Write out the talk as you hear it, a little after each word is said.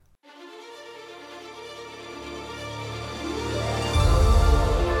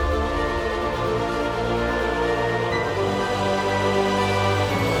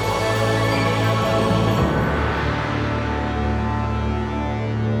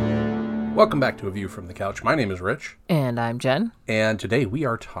Welcome back to A View from the Couch. My name is Rich. And I'm Jen. And today we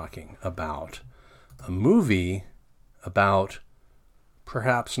are talking about a movie about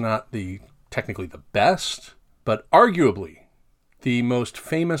perhaps not technically the best, but arguably the most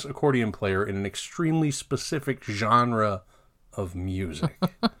famous accordion player in an extremely specific genre of music.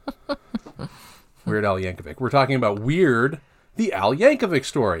 Weird Al Yankovic. We're talking about Weird, the Al Yankovic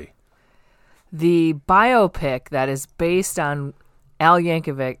story. The biopic that is based on Al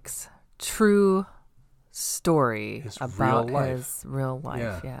Yankovic's true story about his real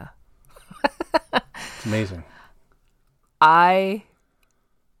life. Yeah. It's amazing.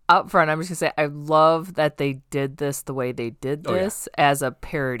 Up front, I'm just going to say, I love that they did this the way they did this as a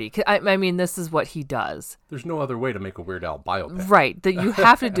parody. I mean, this is what he does. There's no other way to make a Weird Al biopic. Right. That you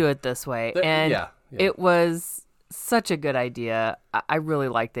have to do it this way. It was such a good idea. I really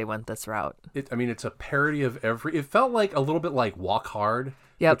like they went this route. It's a parody of it felt like a little bit like Walk Hard,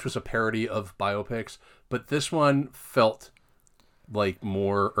 which was a parody of biopics. But this one felt like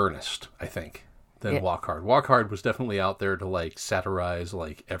more earnest, I think, than Walk Hard. Walk Hard was definitely out there to like satirize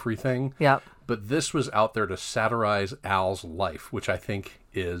like everything. Yep. But this was out there to satirize Al's life, which I think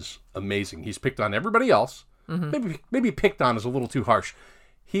is amazing. He's picked on everybody else. Mm-hmm. Maybe picked on is a little too harsh.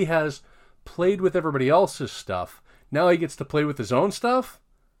 He has played with everybody else's stuff. Now he gets to play with his own stuff?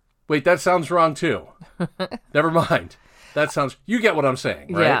 Wait, that sounds wrong too. Never mind. You get what I'm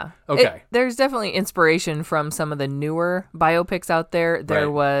saying, right? Yeah. Okay. There's definitely inspiration from some of the newer biopics out there.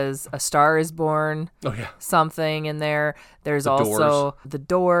 There was A Star is Born. Oh, yeah. Something in there. There's The also Doors. The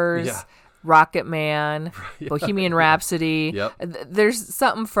Doors. Yeah. Rocket Man, Bohemian Rhapsody. Yep. There's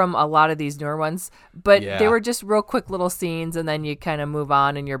something from a lot of these newer ones, but they were just real quick little scenes, and then you kind of move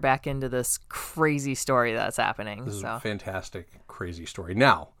on and you're back into this crazy story that's happening. This is a fantastic, crazy story.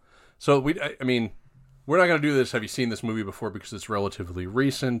 Now, so we're not going to do this. Have you seen this movie before? Because it's relatively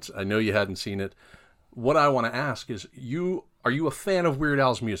recent. I know you hadn't seen it. What I want to ask is, are you a fan of Weird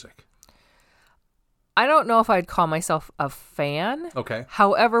Al's music? I don't know if I'd call myself a fan. Okay.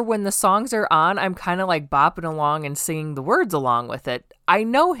 However, when the songs are on, I'm kind of like bopping along and singing the words along with it. I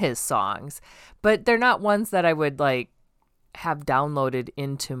know his songs, but they're not ones that I would like have downloaded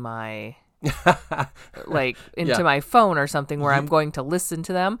into my my phone or something where I'm going to listen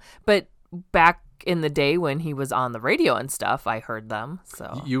to them. But back in the day when he was on the radio and stuff, I heard them.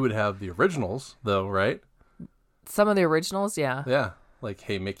 So you would have the originals though, right? Some of the originals, yeah. Yeah. Like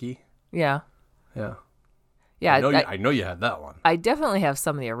Hey Mickey. Yeah. Yeah. Yeah. I know you had that one. I definitely have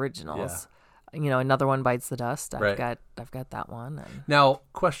some of the originals. Yeah. Another One Bites the Dust. I've got that one. And... Now,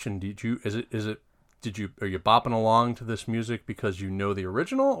 question, are you bopping along to this music because you know the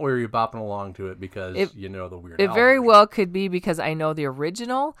original, or are you bopping along to it because you know the Weird Al? It very well could be because I know the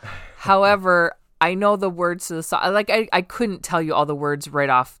original. However, I know the words to the song. Like I couldn't tell you all the words right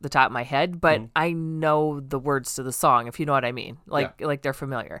off the top of my head, but I know the words to the song, if you know what I mean. Like they're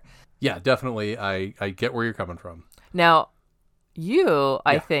familiar. Yeah, definitely. I get where you're coming from. Now,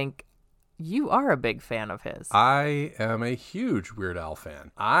 I think you are a big fan of his. I am a huge Weird Al fan.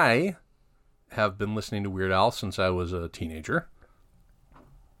 I have been listening to Weird Al since I was a teenager.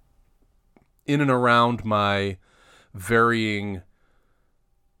 In and around my varying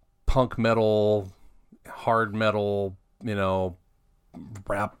punk metal, hard metal,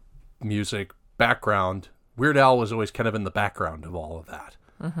 rap music background, Weird Al was always kind of in the background of all of that.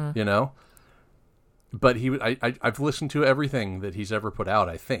 Mm-hmm. But I've listened to everything that he's ever put out.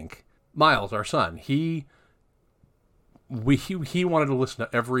 I think Miles, our son, he wanted to listen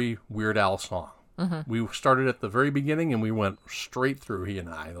to every Weird Al song. Mm-hmm. We started at the very beginning and we went straight through, he and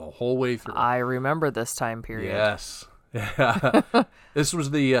I, the whole way through. I remember this time period. Yes. Yeah. This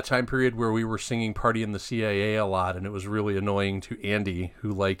was the time period where we were singing Party in the CIA a lot, and it was really annoying to Andy, who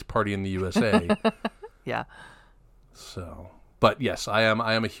liked Party in the USA. Yeah. So, but yes, I am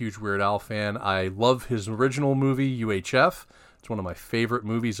a huge Weird Al fan. I love his original movie, UHF. It's one of my favorite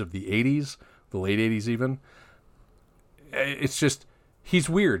movies of the 80s, the late 80s even. It's just, he's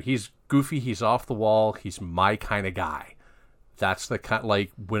weird. He's goofy. He's off the wall. He's my kind of guy. That's the kind,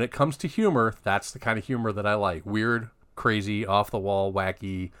 like, when it comes to humor, that's the kind of humor that I like. Weird, crazy, off the wall,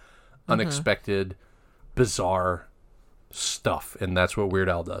 wacky, unexpected, bizarre stuff. And that's what Weird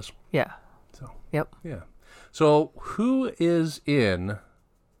Al does. Yeah. So, yep. Yeah. So, who is in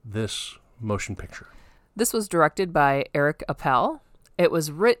this motion picture? This was directed by Eric Appel. It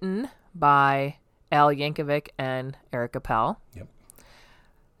was written by Al Yankovic and Eric Appel. Yep.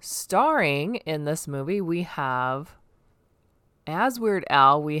 Starring in this movie, we have, as Weird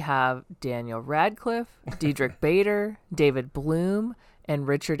Al, we have Daniel Radcliffe, Diedrich Bader, David Bloom, and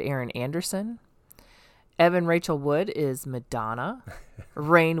Richard Aaron Anderson. Evan Rachel Wood is Madonna.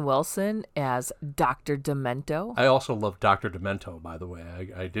 Rainn Wilson as Dr. Demento. I also love Dr. Demento, by the way.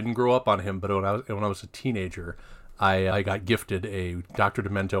 I didn't grow up on him, but when I was a teenager, I got gifted a Dr.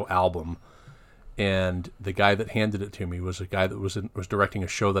 Demento album, and the guy that handed it to me was a guy that was directing a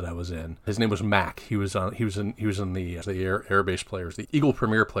show that I was in. His name was Mac. He was in the Air Base Players, the Eagle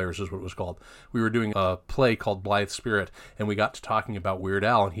Premier Players is what it was called. We were doing a play called Blithe Spirit, and we got to talking about Weird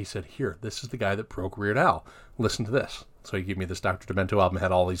Al, and he said, "Here, this is the guy that broke Weird Al. Listen to this." So he gave me this Dr. Demento album. It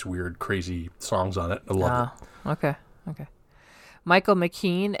had all these weird, crazy songs on it. I love it. Okay. Michael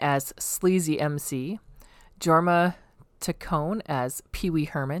McKean as Sleazy MC. Jorma Taccone as Pee Wee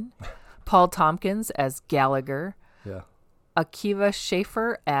Herman. Paul Tompkins as Gallagher. Yeah. Akiva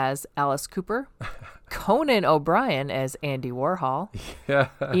Schaffer as Alice Cooper. Conan O'Brien as Andy Warhol. Yeah.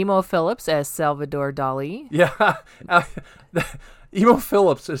 Emo Phillips as Salvador Dali. Yeah. Emo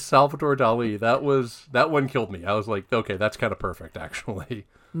Phillips as Salvador Dali. That one killed me. I was like, okay, that's kind of perfect, actually.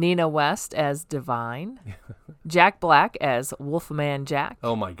 Nina West as Divine. Jack Black as Wolfman Jack.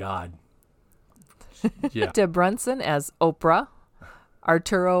 Oh, my God. Yeah. Deb Brunson as Oprah.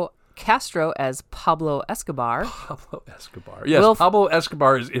 Arturo Castro as Pablo Escobar. Pablo Escobar. Yes, Pablo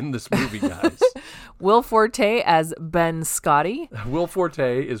Escobar is in this movie, guys. Will Forte as Ben Scotty. Will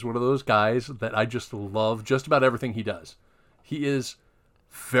Forte is one of those guys that I just love just about everything he does. He is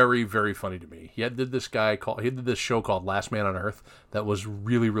very, very funny to me. He did this show called Last Man on Earth that was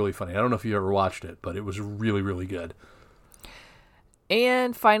really, really funny. I don't know if you ever watched it, but it was really, really good.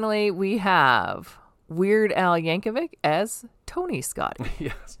 And finally, we have Weird Al Yankovic as Tony Scotty.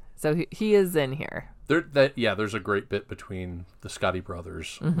 Yes. So he is in here. There's a great bit between the Scotty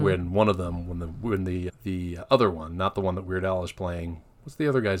brothers when one of them, when the other one, not the one that Weird Al is playing, what's the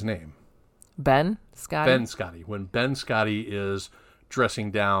other guy's name? Ben Scotty. Ben Scotty. When Ben Scotty is dressing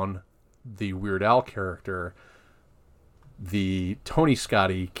down the Weird Al character, the Tony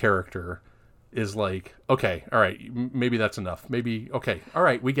Scotty character is like, okay, all right, maybe that's enough. Maybe, okay, all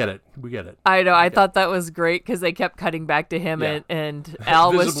right, we get it. I know. I thought that was great because they kept cutting back to him, and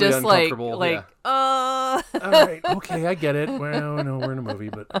Al was just like, all right, okay, I get it. Well, no, we're in a movie,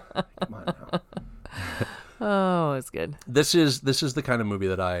 but come on now. Oh, it's good. This is the kind of movie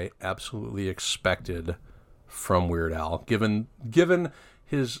that I absolutely expected from Weird Al. Given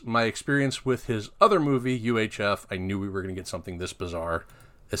my experience with his other movie, UHF, I knew we were going to get something this bizarre.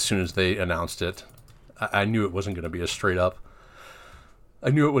 As soon as they announced it, I knew it wasn't going to be a straight up. I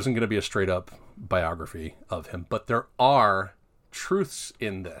knew it wasn't going to be a straight up biography of him. But there are truths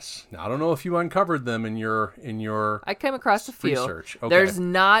in this. Now I don't know if you uncovered them in your. I came across a few. Research. Okay. There's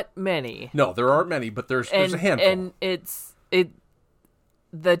not many. No, there aren't many, but there's a handful. And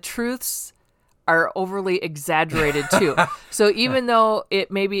the truths are overly exaggerated too. So even though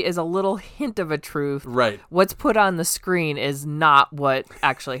it maybe is a little hint of a truth, right, what's put on the screen is not what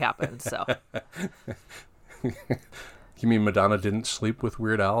actually happened. So you mean Madonna didn't sleep with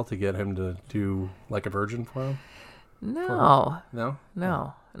Weird Al to get him to do Like a Virgin for him? No.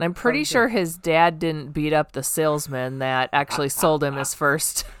 And I'm pretty sure his dad didn't beat up the salesman that actually sold him his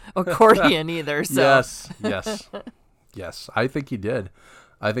first accordion either. So. Yes. I think he did.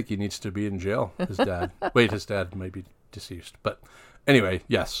 I think he needs to be in jail, his dad. Wait, his dad might be deceased. But anyway,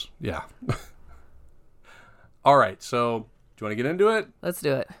 yes. Yeah. All right, so do you want to get into it? Let's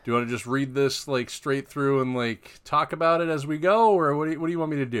do it. Do you want to just read this like straight through and like talk about it as we go? Or what do you want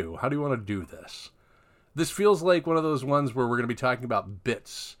me to do? How do you want to do this? This feels like one of those ones where we're going to be talking about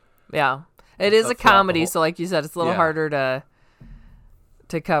bits. Yeah. It is a comedy, so like you said, it's a little harder to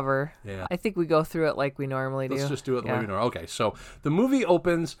cover. Yeah. I think we go through it like we normally do. Let's just do it the way we normally. Okay, so the movie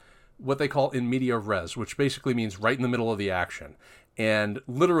opens what they call in media res, which basically means right in the middle of the action. And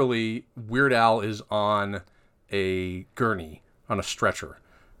literally, Weird Al is on a gurney, on a stretcher,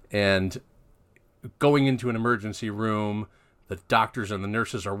 and going into an emergency room. The doctors and the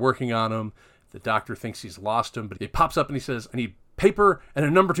nurses are working on him. The doctor thinks he's lost him, but he pops up and he says, "I need paper and a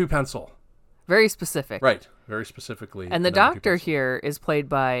number 2 pencil." Very specific. Right. Very specifically. And the doctor here is played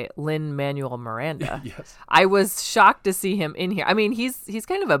by Lin-Manuel Miranda. Yes. I was shocked to see him in here. I mean, he's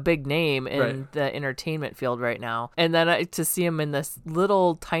kind of a big name in the entertainment field right now. And then to see him in this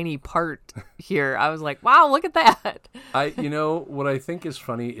little tiny part here, I was like, wow, look at that. What I think is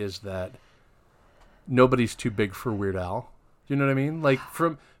funny is that nobody's too big for Weird Al. You know what I mean? Like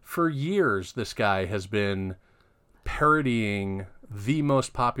for years, this guy has been parodying the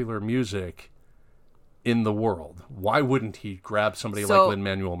most popular music in the world. Why wouldn't he grab somebody like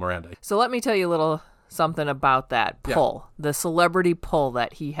Lin-Manuel Miranda? So let me tell you a little something about that pull, the celebrity pull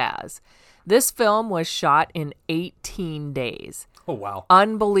that he has. This film was shot in 18 days. Oh, wow.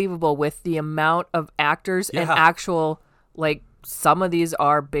 Unbelievable with the amount of actors and Yeah. actual, like, some of these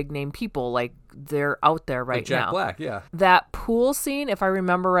are big name people. Like, they're out there right Like Jack now. Black, yeah. That pool scene, if I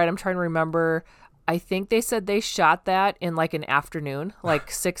remember right, I'm trying to remember. I think they said they shot that in like an afternoon, like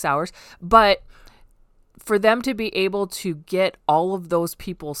 6 hours. But for them to be able to get all of those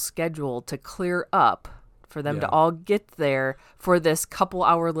people scheduled to clear up, for them to all get there for this couple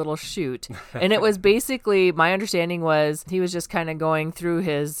hour little shoot. And it was basically, my understanding was he was just kind of going through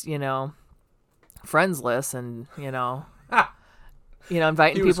his, friends list and,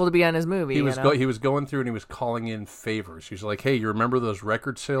 inviting people to be on his movie. He was going through and he was calling in favors. He's like, "Hey, you remember those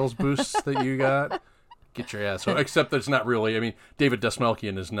record sales boosts that you got? Get your ass." So, except that it's not really. I mean, David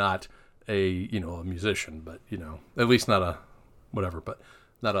Desmalkian is not a musician, but at least not a whatever. But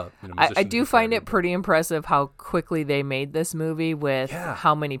not a musician. I do find it pretty impressive how quickly they made this movie with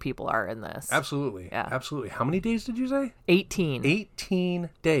how many people are in this. Absolutely, yeah, absolutely. How many days did you say? 18.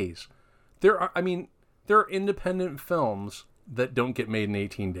 18 days. There are independent films that don't get made in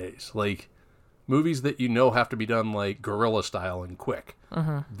 18 days. Like movies that have to be done like guerrilla style and quick.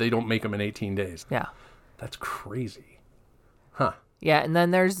 Mm-hmm. They don't make them in 18 days. Yeah. That's crazy. Huh. Yeah, and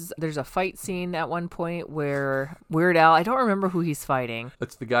then there's a fight scene at one point where Weird Al, I don't remember who he's fighting.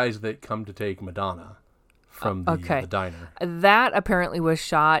 It's the guys that come to take Madonna from the diner. That apparently was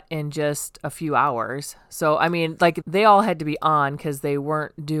shot in just a few hours. So, I mean, like they all had to be on because they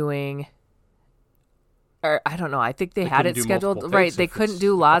weren't doing... Or I don't know. I think they had it scheduled right. They couldn't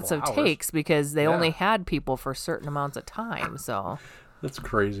do lots of takes because they only had people for certain amounts of time. So that's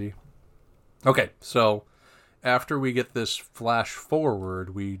crazy. Okay, so after we get this flash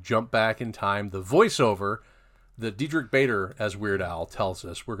forward, we jump back in time. The voiceover that Diedrich Bader as Weird Al tells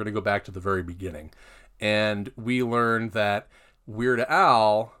us, we're going to go back to the very beginning, and we learn that Weird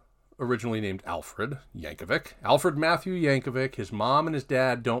Al, originally named Alfred Yankovic, Alfred Matthew Yankovic, his mom and his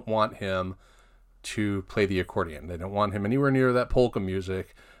dad don't want him to play the accordion. They don't want him anywhere near that polka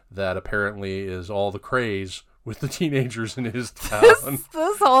music that apparently is all the craze with the teenagers in his town.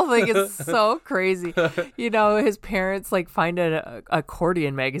 This whole thing is so crazy. His parents like find an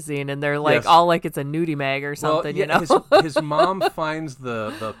accordion magazine and they're like all like it's a nudie mag or something. His mom finds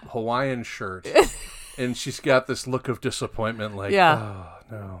the Hawaiian shirt and she's got this look of disappointment, like, oh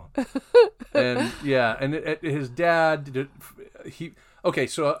no. And his dad,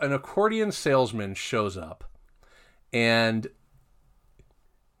 so an accordion salesman shows up, and,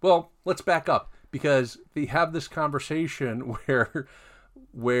 well, let's back up, because they have this conversation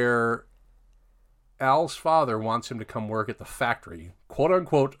where Al's father wants him to come work at the factory,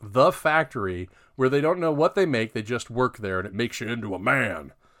 quote-unquote, the factory, where they don't know what they make, they just work there, and it makes you into a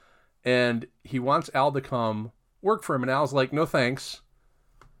man. And he wants Al to come work for him, and Al's like, no thanks.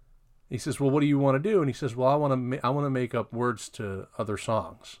 He says, well, what do you want to do? And he says, well, I want to make up words to other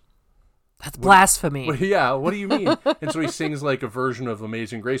songs. That's blasphemy. What do you mean? And so he sings like a version of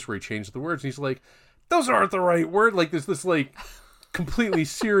Amazing Grace where he changed the words. And he's like, those aren't the right word. Like there's this like completely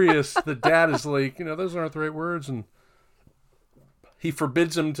serious, the dad is like, those aren't the right words. And he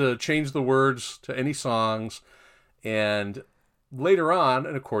forbids him to change the words to any songs. And later on,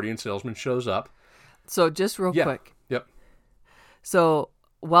 an accordion salesman shows up. So just real quick. Yep. So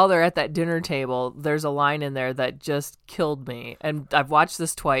while they're at that dinner table, there's a line in there that just killed me. And I've watched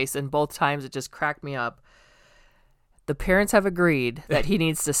this twice, and both times it just cracked me up. The parents have agreed that he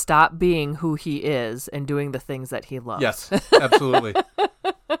needs to stop being who he is and doing the things that he loves. Yes, absolutely.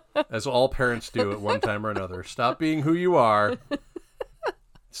 As all parents do at one time or another. Stop being who you are.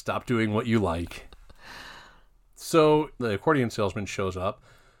 Stop doing what you like. So the accordion salesman shows up,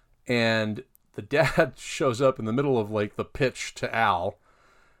 and the dad shows up in the middle of like the pitch to Al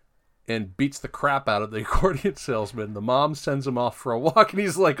and beats the crap out of the accordion salesman. The mom sends him off for a walk, and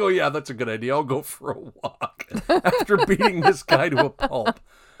he's like, oh yeah, that's a good idea. I'll go for a walk after beating this guy to a pulp.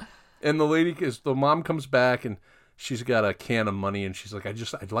 And the mom comes back, and she's got a can of money, and she's like,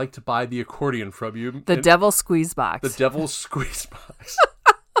 I'd like to buy the accordion from you. The devil's squeeze box. The devil's squeeze box.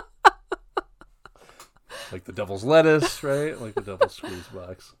 Like the devil's lettuce, right? Like the devil's squeeze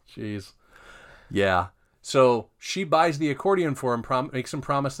box. Jeez. Yeah. So she buys the accordion for him, makes him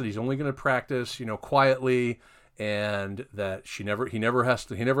promise that he's only going to practice, quietly, and that he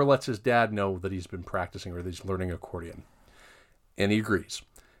never lets his dad know that he's been practicing or that he's learning accordion. And he agrees.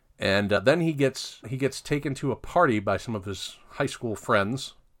 And then he gets taken to a party by some of his high school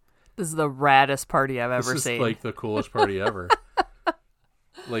friends. This is the raddest party I've ever seen. This is like the coolest party ever.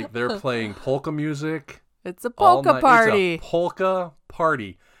 Like they're playing polka music. It's a polka party. It's a polka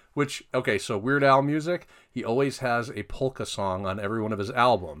party. Which, okay, so Weird Al music, he always has a polka song on every one of his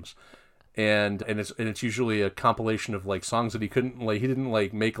albums. and it's usually a compilation of like songs that he didn't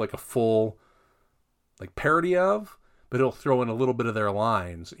like make like a full like parody of, but he'll throw in a little bit of their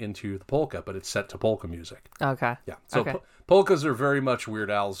lines into the polka, but it's set to polka music. Okay. Yeah. So polkas are very much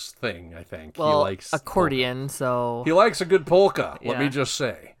Weird Al's thing, I think. Well, he likes accordion, polka. so He likes a good polka, let me just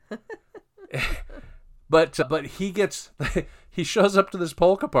say. But he shows up to this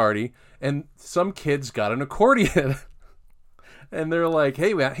polka party, and some kids got an accordion. And they're like,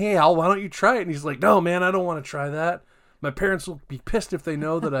 hey Al, why don't you try it? And he's like, no, man, I don't want to try that. My parents will be pissed if they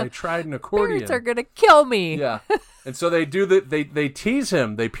know that I tried an accordion. Parents are going to kill me. Yeah. And so they they tease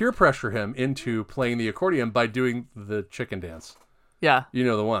him, they peer pressure him into playing the accordion by doing the chicken dance. Yeah. You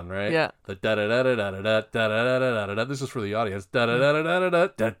know the one, right? Yeah. The da da da da da da da da da da da. This is for the audience. Da da da da da da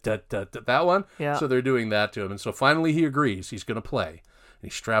da da da. That one. Yeah. So they're doing that to him, and so finally he agrees. He's going to play. And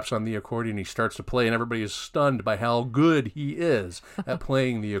he straps on the accordion. He starts to play, and everybody is stunned by how good he is at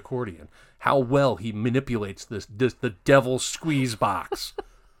playing the accordion. How well he manipulates the devil's squeeze box.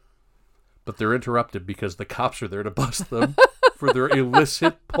 But they're interrupted because the cops are there to bust them for their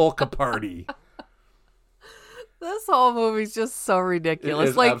illicit polka party. This whole movie's just so ridiculous. It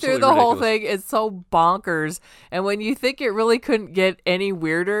is like through the absolutely whole ridiculous. thing, it's so bonkers. And when you think it really couldn't get any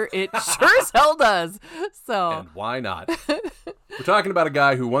weirder, it sure as hell does. So And why not? We're talking about a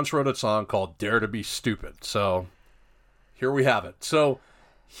guy who once wrote a song called Dare to Be Stupid. So here we have it. So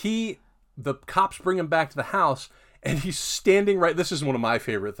the cops bring him back to the house, and he's standing right. This is one of my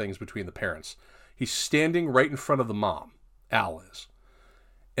favorite things between the parents. He's standing right in front of the mom, Al is.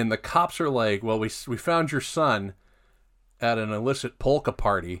 And the cops are like, well, we found your son at an illicit polka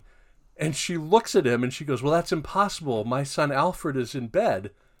party. And she looks at him and she goes, well, that's impossible. My son Alfred is in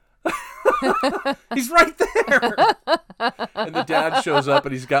bed. He's right there. And the dad shows up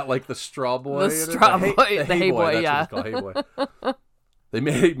and he's got like the straw boy. The hay boy, that's yeah. what it's called, hay boy. They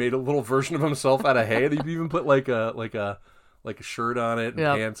made a little version of himself out of hay. They even put like a shirt on it and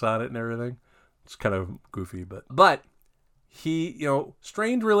pants on it and everything. It's kind of goofy, but he,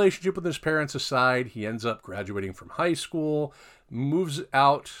 strained relationship with his parents aside, he ends up graduating from high school, moves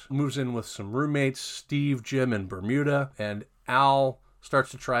in with some roommates, Steve, Jim, and Bermuda, and Al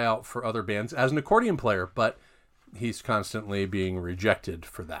starts to try out for other bands as an accordion player, but he's constantly being rejected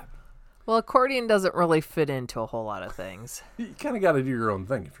for that. Well, accordion doesn't really fit into a whole lot of things. You kind of got to do your own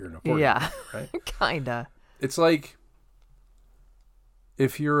thing if you're an accordion. Yeah, right? Kinda. It's like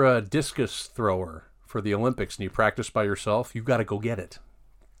if you're a discus thrower for the Olympics and you practice by yourself, you've got to go get it.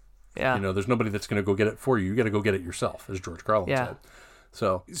 Yeah. There's nobody that's going to go get it for you. You got to go get it yourself, as George Carlin said.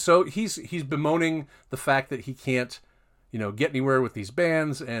 So he's bemoaning the fact that he can't, get anywhere with these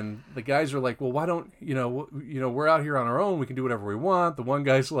bands, and the guys are like, well, why don't, we're out here on our own. We can do whatever we want. The one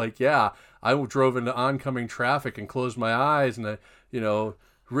guy's like, yeah, I drove into oncoming traffic and closed my eyes and,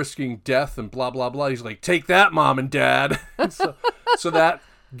 risking death and blah, blah, blah. He's like, take that, mom and dad. so that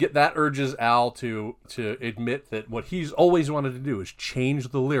urges Al to admit that what he's always wanted to do is change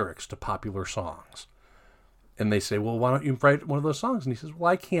the lyrics to popular songs. And they say, well, why don't you write one of those songs? And he says,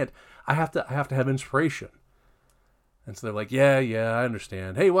 well, I can't. I have to have inspiration. And so they're like, yeah, I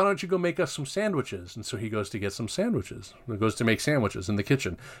understand. Hey, why don't you go make us some sandwiches? And so he goes to get some sandwiches. He goes to make sandwiches in the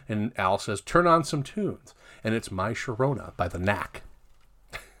kitchen. And Al says, turn on some tunes. And it's My Sharona by the Knack.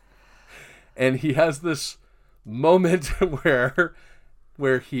 And he has this moment where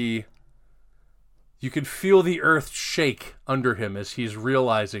you can feel the earth shake under him as he's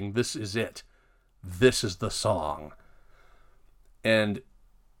realizing this is it. This is the song. And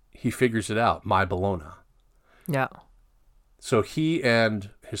he figures it out, My Bologna. Yeah. So he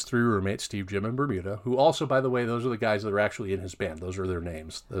and his three roommates, Steve, Jim, and Bermuda, who also, by the way, those are the guys that are actually in his band. Those are their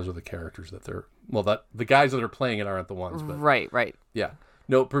names. Those are the characters that the guys that are playing it aren't the ones. But, right. Yeah.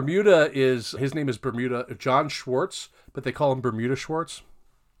 No, his name is Bermuda, John Schwartz, but they call him Bermuda Schwartz.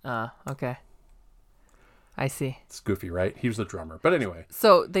 Okay. I see. It's goofy, right? He was the drummer. But anyway.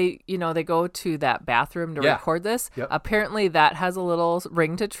 So they go to that bathroom to record this. Yep. Apparently that has a little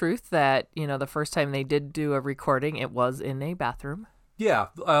ring to truth that, the first time they did do a recording, it was in a bathroom. Yeah.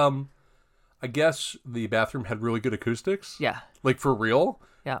 I guess the bathroom had really good acoustics. Yeah. Like for real.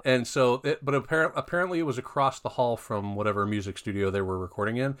 Yeah. And so, apparently it was across the hall from whatever music studio they were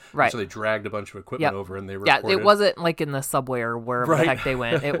recording in. Right. And so they dragged a bunch of equipment over and they recorded. Yeah, it wasn't like in the subway or wherever the heck they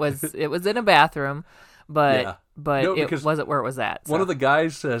went. It was in a bathroom, but it wasn't where it was at. So. One of the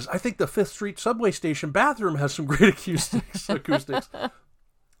guys says, I think the 5th Street subway station bathroom has some great acoustics.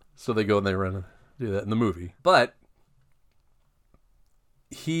 So they go and they run and do that in the movie. But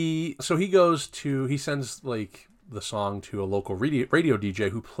he sends like the song to a local radio DJ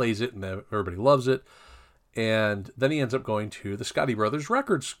who plays it, and everybody loves it. And then he ends up going to the Scotti Brothers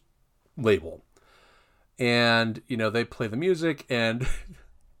Records label. And, they play the music, and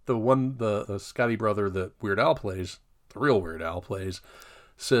the Scotty brother that Weird Al plays, the real Weird Al plays,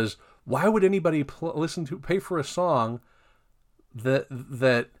 says, why would anybody pay for a song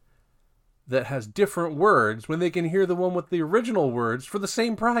that has different words when they can hear the one with the original words for the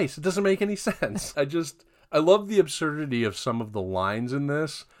same price? It doesn't make any sense. I love the absurdity of some of the lines in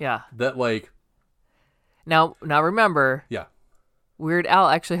this. Yeah. That Now remember. Yeah. Weird Al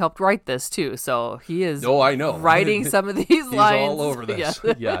actually helped write this too, so he is. Oh, I know. Writing some of these lines. He's all over this.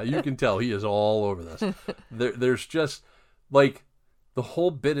 Yeah, you can tell he is all over this. There's just the whole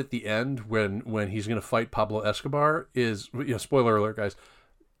bit at the end when he's going to fight Pablo Escobar is, spoiler alert, guys,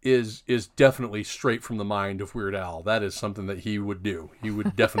 is definitely straight from the mind of Weird Al. That is something that he would do. He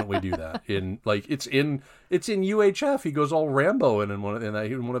would definitely do that. It's in UHF. He goes all Rambo in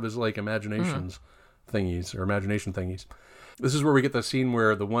one of his imaginations thingies or imagination thingies. This is where we get the scene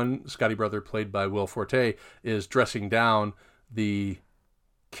where the one Scotty brother played by Will Forte is dressing down the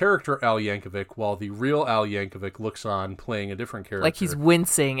character Al Yankovic while the real Al Yankovic looks on playing a different character. Like he's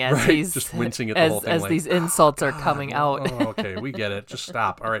wincing as he's just wincing at the whole thing. As these insults are coming out. Oh, okay, we get it. Just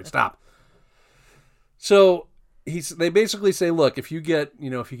stop. All right, stop. So they basically say, look, if you get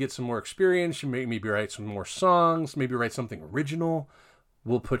some more experience, you maybe write some more songs, maybe write something original,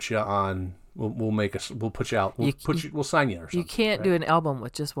 we'll put you on. We'll put you out. We'll sign you or something. You can't do an album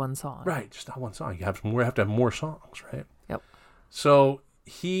with just one song. Right, just not one song. You have to have more songs, right? Yep. So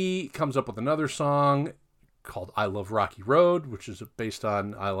he comes up with another song called I Love Rocky Road, which is based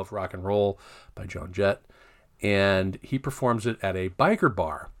on I Love Rock and Roll by Joan Jett. And he performs it at a biker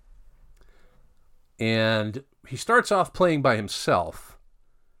bar. And he starts off playing by himself,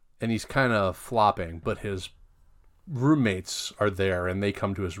 and he's kind of flopping, but his roommates are there, and they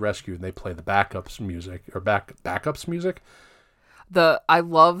come to his rescue, and they play the backups music. I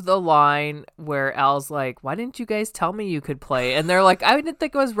love the line where Al's like, why didn't you guys tell me you could play? And they're like, I didn't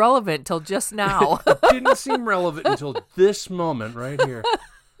think it was relevant till just now. It didn't seem relevant until this moment right here.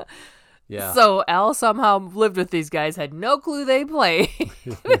 Yeah. So Al somehow lived with these guys, had no clue they play.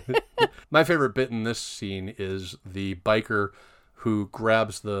 My favorite bit in this scene is the biker who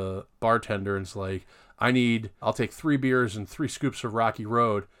grabs the bartender and is like, I'll take 3 beers and 3 scoops of Rocky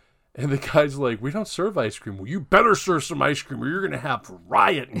Road. And the guy's like, we don't serve ice cream. Well, you better serve some ice cream or you're going to have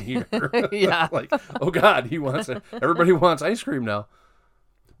riot in here. Yeah. Oh God, everybody wants ice cream now.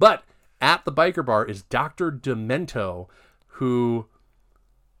 But at the biker bar is Dr. Demento, who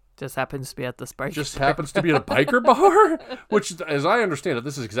just happens to be at this biker Just happens to be at a biker bar? Which, as I understand it,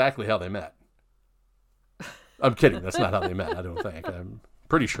 this is exactly how they met. I'm kidding. That's not how they met, I don't think. I'm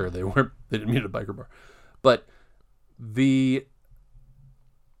pretty sure they didn't meet at a biker bar. But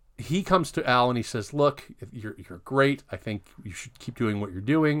he comes to Al and he says, look, you're great. I think you should keep doing what you're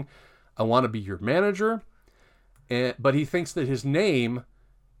doing. I want to be your manager. But he thinks that his name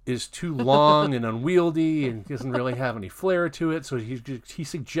is too long and unwieldy and doesn't really have any flair to it. So he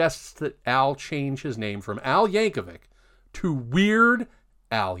suggests that Al change his name from Al Yankovic to Weird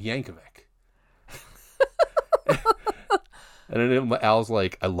Al Yankovic. And then Al's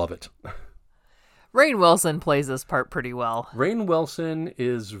like, I love it. Rainn Wilson plays this part pretty well. Rainn Wilson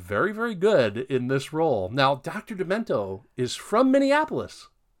is very, very good in this role. Now, Dr. Demento is from Minneapolis.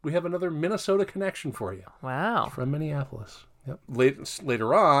 We have another Minnesota connection for you. Wow. From Minneapolis. Yep.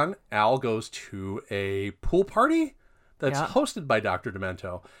 Later on, Al goes to a pool party that's hosted by Dr.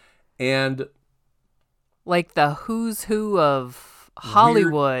 Demento. And like the who's who of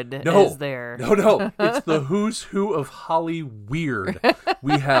Hollywood is there. No. It's the who's who of Holly Weird.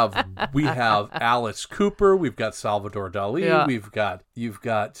 We have Alice Cooper. We've got Salvador Dali. Yeah. You've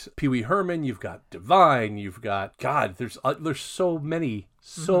got Pee Wee Herman. You've got Divine. You've got there's so many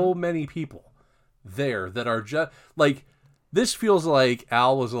people there that are just like. This feels like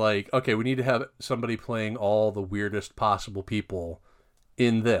Al was like, okay, we need to have somebody playing all the weirdest possible people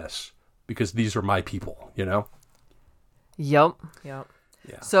in this because these are my people, you know? Yep. Yeah.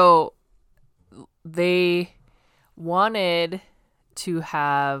 So they wanted to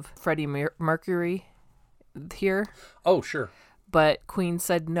have Freddie Mercury here. Oh, sure. But Queen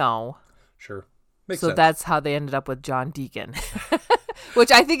said no. Sure. Makes sense. So that's how they ended up with John Deacon,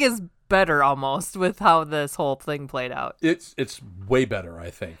 which I think is better almost with how this whole thing played out. It's way better, I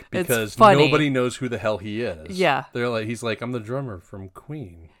think, because nobody knows who the hell he is. Yeah. He's like, I'm the drummer from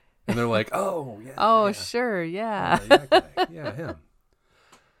Queen. And they're like, oh, yeah. Oh, yeah. Sure, yeah. Yeah, him.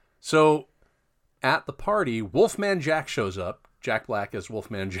 So at the party, Wolfman Jack shows up. Jack Black as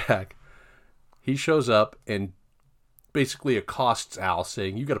Wolfman Jack. He shows up and basically accosts Al,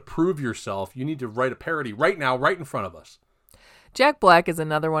 saying, you got to prove yourself. You need to write a parody right now, right in front of us. Jack Black is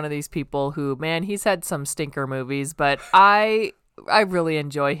another one of these people who, man, he's had some stinker movies, but I really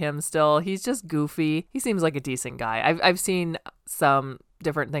enjoy him still. He's just goofy. He seems like a decent guy. I've seen some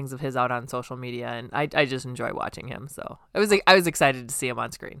different things of his out on social media, and I just enjoy watching him. So I was excited to see him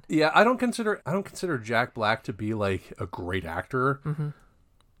on screen. Yeah, I don't consider Jack Black to be like a great actor,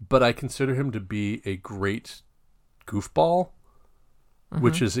 but I consider him to be a great goofball,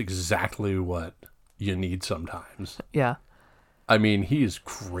 which is exactly what you need sometimes. Yeah. I mean, he is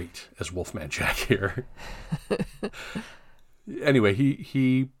great as Wolfman Jack here. Anyway,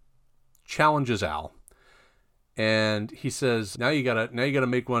 he challenges Al, and he says, now you gotta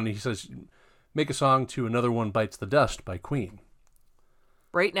make one. He says, make a song to Another One Bites the Dust by Queen.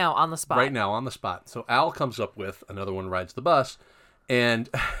 Right now on the spot. So Al comes up with Another One Rides the Bus, and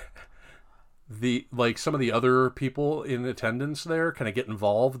some of the other people in attendance there kind of get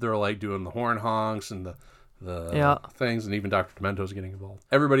involved. They're like doing the horn honks and the things, and even Dr. Demento's getting involved.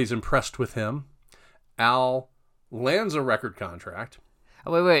 Everybody's impressed with him. Al lands a record contract.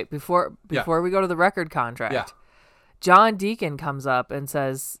 Oh, wait. Before we go to the record contract, John Deacon comes up and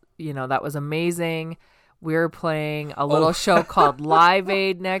says, that was amazing. We're playing a little show called Live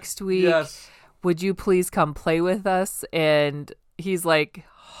Aid next week. Yes. Would you please come play with us? And he's like,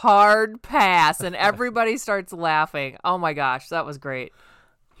 hard pass. And everybody starts laughing. Oh my gosh, that was great.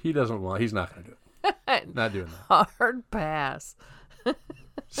 He's not going to do it. Not doing that. Hard pass.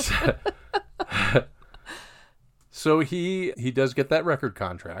 So he does get that record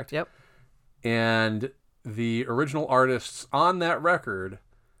contract. Yep. And the original artists on that record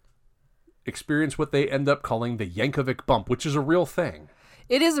experience what they end up calling the Yankovic bump, which is a real thing.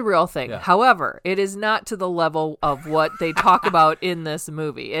 It is a real thing. Yeah. However, it is not to the level of what they talk about in this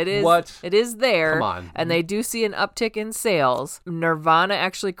movie. It is there. Come on. And they do see an uptick in sales. Nirvana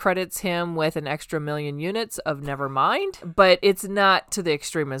actually credits him with an extra 1 million units of Nevermind, but it's not to the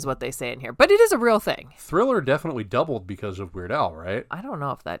extreme as what they say in here. But it is a real thing. Thriller definitely doubled because of Weird Al, right? I don't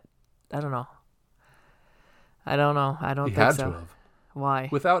know. I don't He think had so. to have. Why?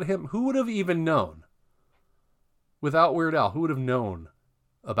 Without him, who would have even known? Without Weird Al, who would have known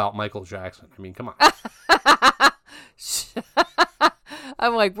about Michael Jackson? I mean, come on.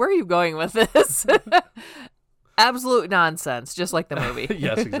 I'm like, where are you going with this? Absolute nonsense, just like the movie.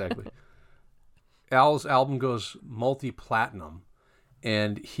 Yes, exactly. Al's album goes multi-platinum,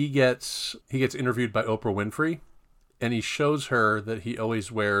 and he gets interviewed by Oprah Winfrey, and he shows her that he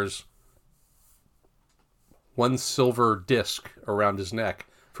always wears one silver disc around his neck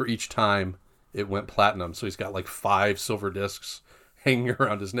for each time it went platinum. So he's got like 5 silver discs hanging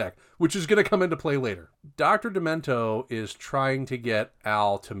around his neck, which is going to come into play later. Dr. Demento is trying to get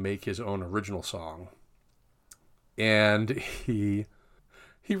Al to make his own original song. And he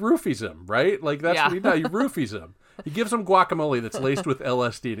roofies him, right? Like, that's what he does. He roofies him. He gives him guacamole that's laced with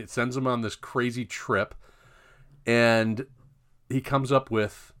LSD, and it sends him on this crazy trip. And he comes up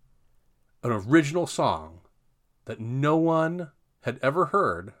with an original song that no one had ever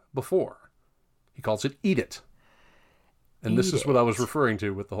heard before. He calls it Eat It. And this is what I was referring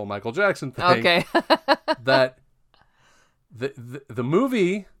to with the whole Michael Jackson thing. Okay. That the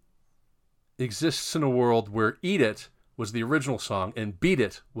movie exists in a world where Eat It was the original song and Beat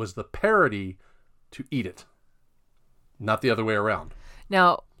It was the parody to Eat It. Not the other way around.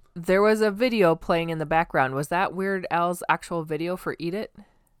 Now, there was a video playing in the background. Was that Weird Al's actual video for Eat It?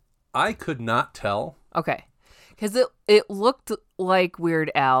 I could not tell. Okay. Because it looked like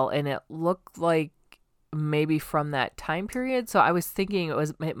Weird Al, and it looked like maybe from that time period. So I was thinking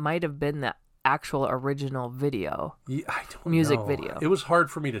it might have been the actual original video. Yeah, I don't music know. video. It was hard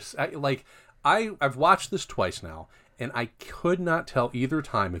for me to I've watched this twice now, and I could not tell either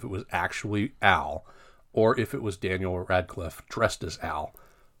time if it was actually Al or if it was Daniel Radcliffe dressed as Al.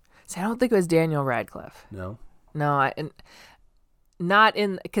 See, I don't think it was Daniel Radcliffe. No. Not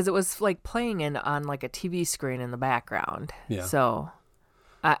in, because it was like playing on like a TV screen in the background. Yeah. So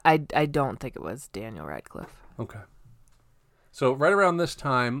I don't think it was Daniel Radcliffe. Okay. So right around this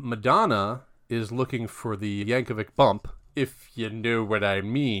time, Madonna is looking for the Yankovic bump, if you know what I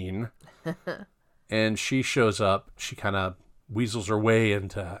mean. And she shows up. She kind of weasels her way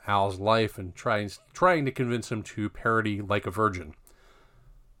into Al's life and trying to convince him to parody Like a Virgin.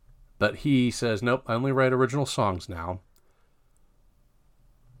 But he says, nope, I only write original songs now.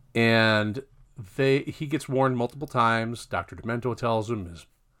 And he gets warned multiple times. Dr. Demento tells him,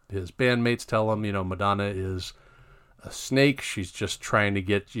 his bandmates tell him, Madonna is a snake. She's just trying to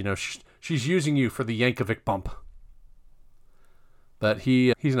get, she's using you for the Yankovic bump. But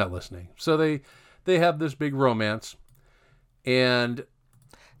he's not listening. So they have this big romance. And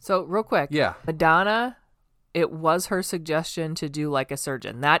so real quick, yeah, Madonna it was her suggestion to do Like a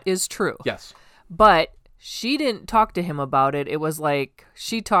Surgeon. That is true. Yes. But she didn't talk to him about it. It was like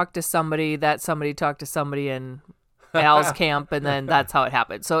she talked to somebody, that somebody talked to somebody in Al's camp, and then that's how it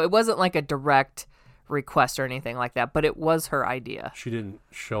happened. So it wasn't like a direct request or anything like that, but it was her idea. She didn't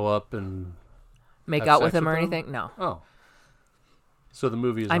show up and make have out with sex him or them? anything? No. Oh. So the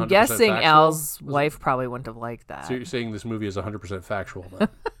movie is 100% I'm guessing factual? Al's wife probably wouldn't have liked that. So you're saying this movie is 100% factual then?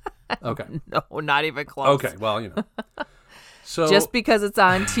 Okay. No, not even close. Okay, well, So Just because it's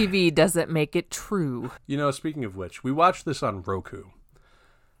on TV doesn't make it true. Speaking of which, we watched this on Roku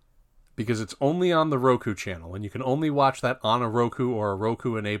because it's only on the Roku channel, and you can only watch that on a Roku or a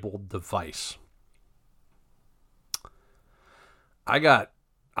Roku-enabled device. I got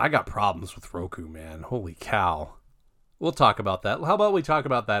problems with Roku, man. Holy cow. We'll talk about that. How about we talk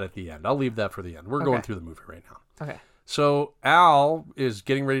about that at the end? I'll leave that for the end. We're going through the movie right now. Okay. So Al is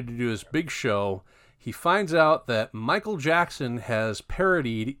getting ready to do his big show. He finds out that Michael Jackson has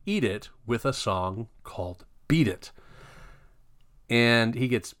parodied Eat It with a song called Beat It. And he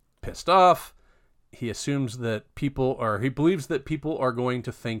gets pissed off. He assumes that he believes that people are going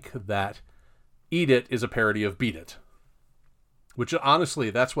to think that Eat It is a parody of Beat It. Which, honestly,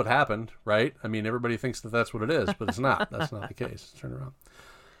 that's what happened, right? I mean, everybody thinks that that's what it is, but it's not. That's not the case. Turn around.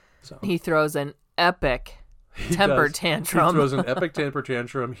 So He throws an epic temper tantrum. He throws an epic temper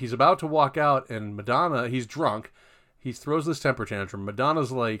tantrum. He's about to walk out, and Madonna, he's drunk. He throws this temper tantrum.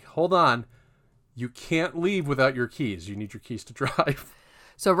 Madonna's like, hold on. You can't leave without your keys. You need your keys to drive.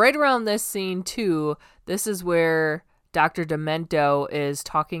 So right around this scene, too, this is where Dr. Demento is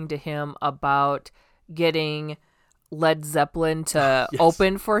talking to him about getting Led Zeppelin to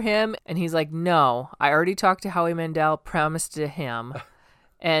open for him. And he's like, no, I already talked to Howie Mandel, promised to him.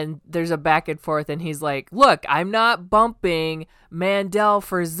 And there's a back and forth. And he's like, look, I'm not bumping Mandel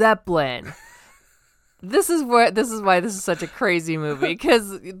for Zeppelin. This is why this is such a crazy movie.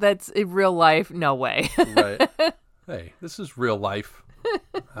 Because that's in real life. No way. Right. Hey, this is real life.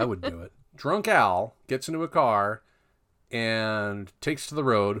 I would do it. Drunk Al gets into a car and takes to the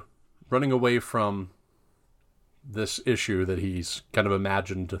road, running away from this issue that he's kind of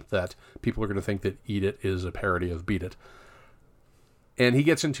imagined that people are going to think that Eat It is a parody of Beat It. And he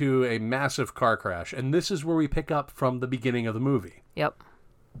gets into a massive car crash. And this is where we pick up from the beginning of the movie. Yep.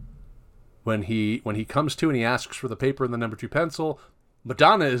 When he comes to and he asks for the paper and the number 2 pencil,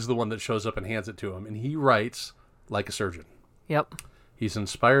 Madonna is the one that shows up and hands it to him. And he writes Like a Surgeon. Yep. He's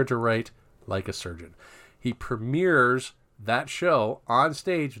inspired to write Like a Surgeon. He premieres that show on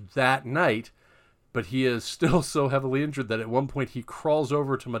stage that night. But he is still so heavily injured that at one point he crawls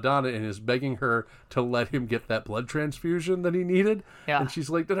over to Madonna and is begging her to let him get that blood transfusion that he needed. Yeah. And she's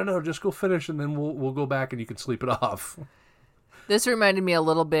like, no, just go finish and then we'll go back and you can sleep it off. This reminded me a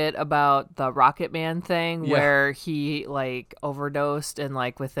little bit about the Rocket Man thing where he like overdosed and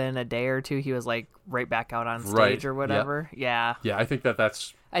like within a day or two he was like right back out on stage or whatever. Yeah. Yeah, I think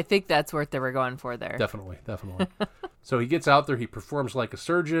that's what they were going for there. Definitely. So he gets out there, he performs Like a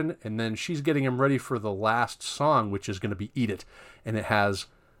Surgeon, and then she's getting him ready for the last song, which is going to be Eat It. And it has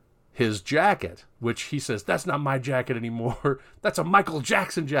his jacket, which he says, that's not my jacket anymore. That's a Michael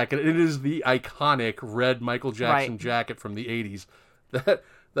Jackson jacket. It is the iconic red Michael Jackson jacket from the 80s.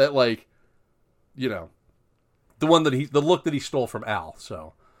 That like, the look that he stole from Al.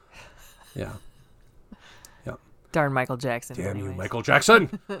 So, yeah. Yeah. Darn Michael Jackson. Damn you, Michael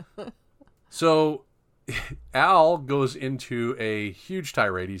Jackson. So Al goes into a huge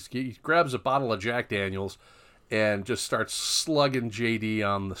tirade. He grabs a bottle of Jack Daniels and just starts slugging JD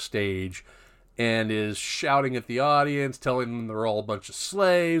on the stage and is shouting at the audience, telling them they're all a bunch of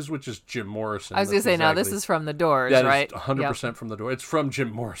slaves, which is Jim Morrison. I was going to say, now this is from The Doors, right? That is 100% from The Doors. It's from Jim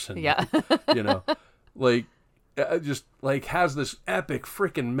Morrison. Yeah. Just has this epic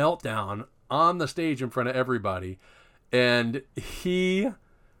freaking meltdown on the stage in front of everybody. And he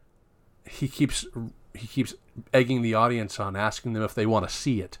keeps egging the audience on, asking them if they want to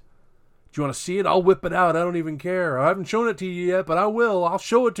see it. Do you want to see it? I'll whip it out. I don't even care. I haven't shown it to you yet, but I will. I'll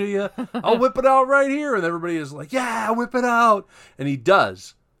show it to you. I'll whip it out right here. And everybody is like, yeah, whip it out. And he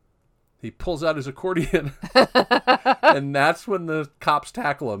does. He pulls out his accordion. And that's when the cops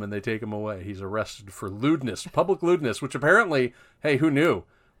tackle him and they take him away. He's arrested for lewdness, public lewdness, which apparently, hey, who knew?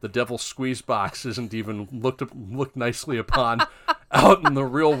 The devil's squeeze box isn't even looked nicely upon out in the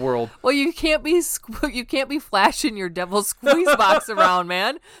real world. Well, you can't be flashing your devil's squeeze box around,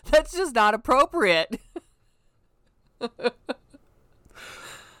 man. That's just not appropriate. It's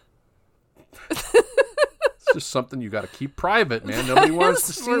just something you got to keep private, man. Nobody wants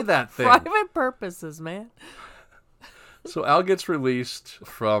to see that thing. Private purposes, man. So Al gets released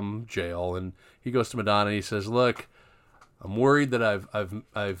from jail, and he goes to Madonna, and he says, "Look, I'm worried that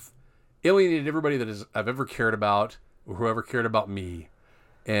I've alienated everybody I've ever cared about, or whoever cared about me,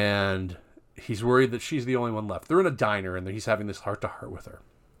 and he's worried that she's the only one left." They're in a diner, and he's having this heart-to-heart with her.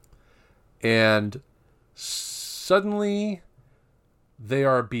 And suddenly, they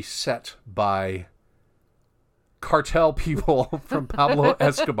are beset by cartel people from Pablo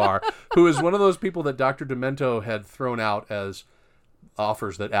Escobar, who is one of those people that Dr. Demento had thrown out as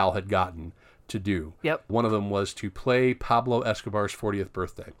offers that Al had gotten to do. Yep. One of them was to play Pablo Escobar's 40th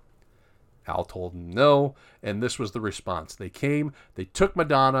birthday. Al told him no, and this was the response. They came, they took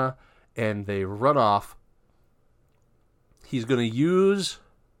Madonna, and they run off. He's going to use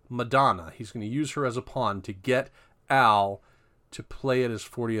Madonna. He's going to use her as a pawn to get Al to play at his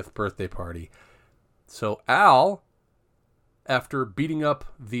 40th birthday party. So Al, after beating up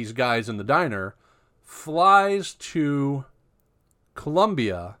these guys in the diner, flies to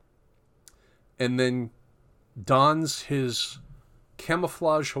Colombia and then dons his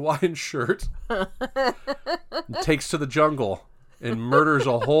camouflage Hawaiian shirt, takes to the jungle, and murders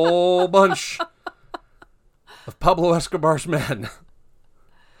a whole bunch of Pablo Escobar's men.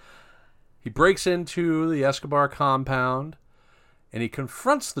 He breaks into the Escobar compound, and he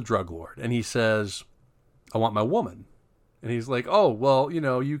confronts the drug lord, and he says, "I want my woman." And he's like, "Oh, well,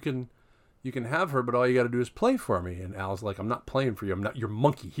 you can have her, but all you got to do is play for me." And Al's like, "I'm not playing for you. I'm not your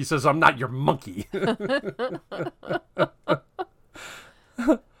monkey." He says, "I'm not your monkey."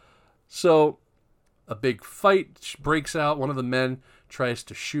 So a big fight breaks out. One of the men tries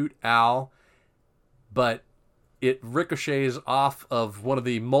to shoot Al, but it ricochets off of one of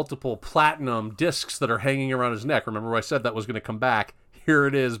the multiple platinum discs that are hanging around his neck. Remember I said that was going to come back? Here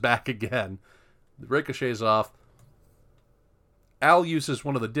it is, back again. It ricochets off. Al uses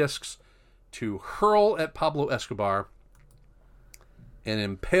one of the discs to hurl at Pablo Escobar and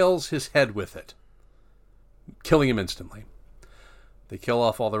impales his head with it, killing him instantly. They kill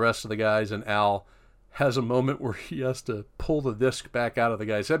off all the rest of the guys, and Al has a moment where he has to pull the disc back out of the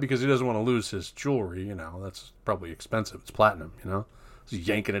guy's head because he doesn't want to lose his jewelry. That's probably expensive. It's platinum, So he's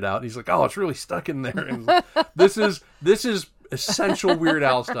yanking it out. And he's like, "Oh, it's really stuck in there." And this is essential Weird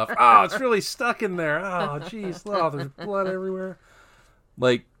Al stuff. "Oh, it's really stuck in there. Oh, geez. Oh, there's blood everywhere."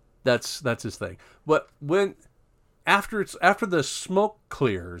 Like, that's his thing. But after the smoke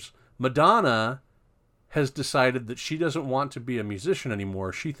clears, Madonna has decided that she doesn't want to be a musician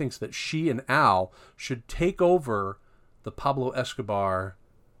anymore. She thinks that she and Al should take over the Pablo Escobar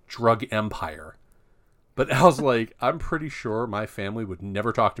drug empire. But Al's like, "I'm pretty sure my family would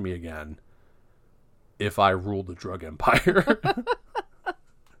never talk to me again if I ruled the drug empire."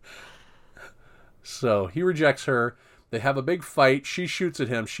 So he rejects her. They have a big fight. She shoots at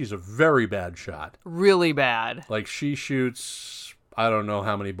him. She's a very bad shot. Really bad. Like, she shoots, I don't know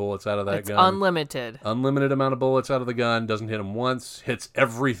how many bullets out of that gun. It's unlimited. Unlimited amount of bullets out of the gun. Doesn't hit him once. Hits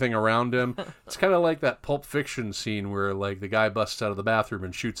everything around him. It's kind of like that Pulp Fiction scene where, like, the guy busts out of the bathroom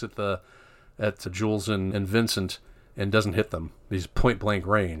and shoots at Jules and Vincent and doesn't hit them. He's point blank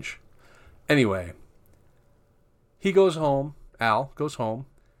range. Anyway, he goes home. Al goes home.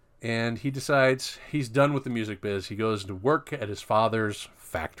 And he decides he's done with the music biz. He goes to work at his father's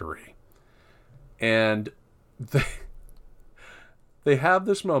factory. And they have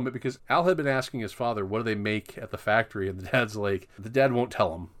this moment because Al had been asking his father, what do they make at the factory? And the dad won't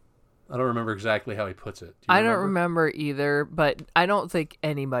tell him. I don't remember exactly how he puts it. I don't remember either, but I don't think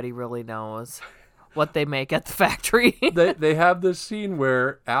anybody really knows what they make at the factory. They have this scene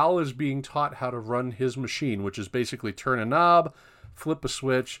where Al is being taught how to run his machine, which is basically turn a knob, flip a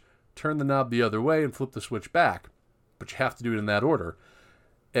switch, turn the knob the other way, and flip the switch back. But you have to do it in that order.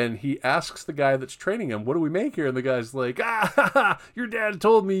 And he asks the guy that's training him, what do we make here? And the guy's like, your dad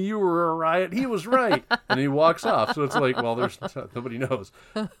told me you were a riot. He was right. And he walks off. So it's like, well, there's nobody knows.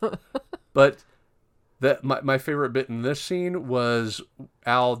 But my favorite bit in this scene was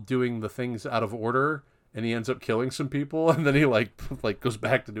Al doing the things out of order, and he ends up killing some people, and then he like goes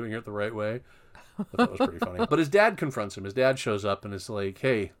back to doing it the right way. I thought that was pretty funny. But his dad confronts him. His dad shows up and is like,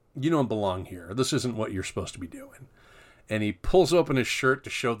 hey, you don't belong here. This isn't what you're supposed to be doing. And he pulls open his shirt to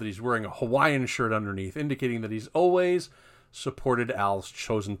show that he's wearing a Hawaiian shirt underneath, indicating that he's always supported Al's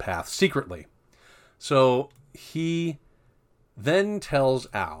chosen path secretly. So he then tells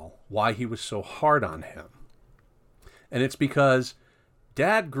Al why he was so hard on him. And it's because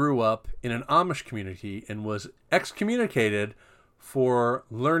Dad grew up in an Amish community and was excommunicated for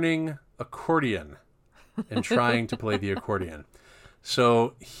learning accordion and trying to play the accordion.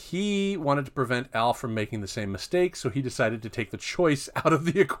 So he wanted to prevent Al from making the same mistake, so he decided to take the choice out of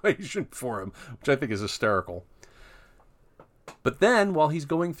the equation for him, which I think is hysterical. But then while he's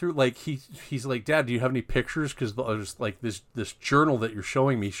going through, like he's like, Dad, do you have any pictures? Because there's like this journal that you're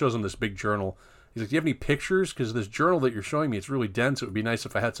showing me. He shows him this big journal. He's like, do you have any pictures? Because this journal that you're showing me, it's really dense. It would be nice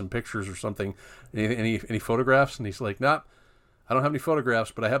if I had some pictures or something. Any photographs? And he's like, nah, I don't have any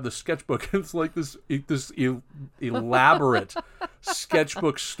photographs, but I have this sketchbook. It's like this elaborate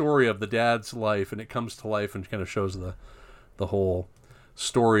sketchbook story of the dad's life, and it comes to life and kind of shows the whole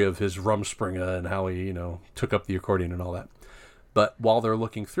story of his Rumspringa and how he, took up the accordion and all that. But while they're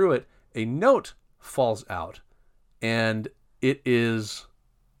looking through it, a note falls out, and it is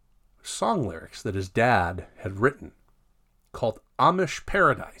song lyrics that his dad had written called Amish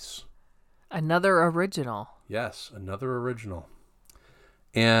Paradise. Another original. Yes, another original.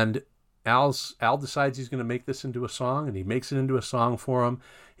 And Al decides he's going to make this into a song, and he makes it into a song for him.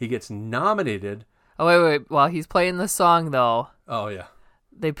 He gets nominated. Oh, wait. While he's playing the song, though. Oh, yeah.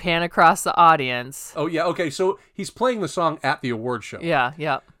 They pan across the audience. Oh, yeah. Okay, so he's playing the song at the award show.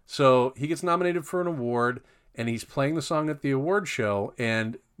 Yeah. So he gets nominated for an award, and he's playing the song at the award show.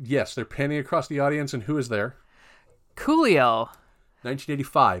 And yes, they're panning across the audience, and who is there? Coolio.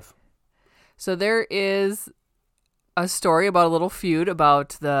 1985. So there is a story about a little feud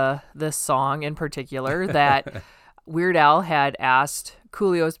about this song in particular that Weird Al had asked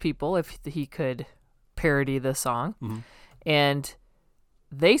Coolio's people if he could parody the song. Mm-hmm. And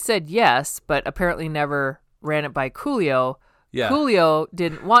they said yes, but apparently never ran it by Coolio. Yeah. Coolio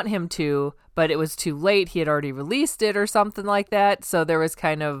didn't want him to, but it was too late. He had already released it or something like that. So there was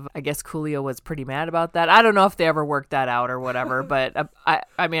kind of, I guess Coolio was pretty mad about that. I don't know if they ever worked that out or whatever, but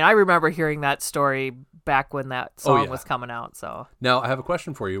I mean, I remember hearing that story back when that song was coming out. So now I have a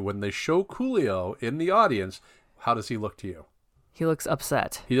question for you. When they show Coolio in the audience, how does he look to you? He looks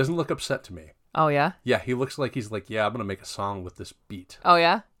upset. He doesn't look upset to me. Oh, yeah? Yeah, he looks like he's like, yeah, I'm going to make a song with this beat. Oh,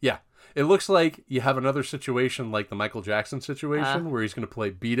 yeah? Yeah. It looks like you have another situation like the Michael Jackson situation where he's going to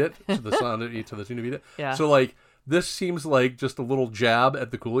play Beat It to the song to the tune of Beat It. Yeah. So like this seems like just a little jab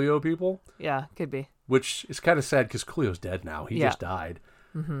at the Coolio people. Yeah, could be. Which is kind of sad because Coolio's dead now. He just died.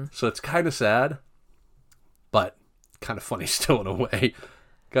 Mm-hmm. So it's kind of sad, but kind of funny still in a way.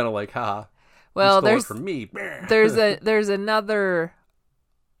 Kind of like, ha. Well, there's for me. there's another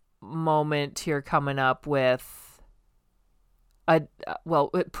moment here coming up with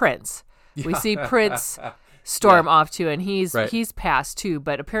Prince. Yeah. We see Prince storm off too, and he's passed too,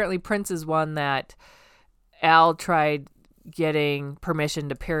 but apparently Prince is one that Al tried getting permission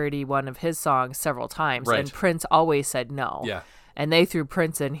to parody one of his songs several times, and Prince always said no. Yeah. And they threw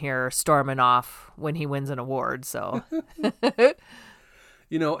Prince in here storming off when he wins an award, so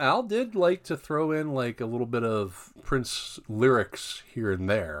Al did like to throw in like a little bit of Prince lyrics here and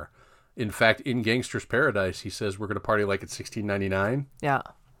there. In fact, in Gangster's Paradise, he says, we're going to party like it's 1699. Yeah.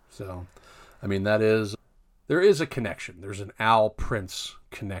 So, I mean, there is a connection. There's an Al Prince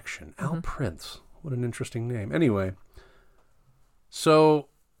connection. Mm-hmm. Al Prince. What an interesting name. Anyway, so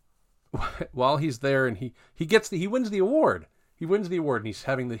while he's there and he wins the award. He wins the award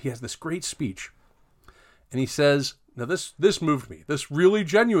and he has this great speech. And he says, now this moved me. This really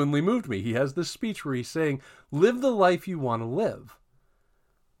genuinely moved me. He has this speech where he's saying, live the life you want to live.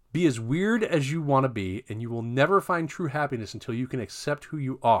 Be as weird as you want to be, and you will never find true happiness until you can accept who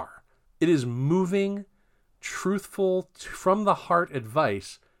you are. It is moving, truthful, from the heart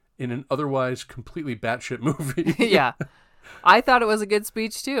advice in an otherwise completely batshit movie. Yeah. I thought it was a good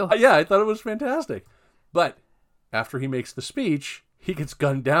speech, too. Yeah, I thought it was fantastic. But after he makes the speech, he gets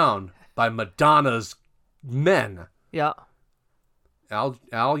gunned down by Madonna's men. Yeah. Al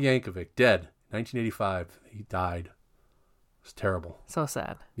Yankovic, dead, 1985. He died. It's terrible. So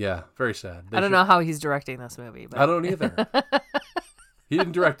sad. Yeah, very sad. I don't know how he's directing this movie. But... I don't either. He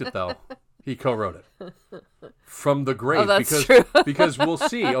didn't direct it, though. He co-wrote it. From the grave. Oh, that's true. Because we'll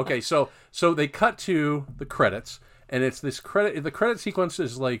see. Okay, so they cut to the credits, and it's this credit. The credit sequence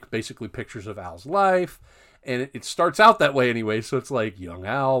is like basically pictures of Al's life, and it starts out that way anyway. So it's like young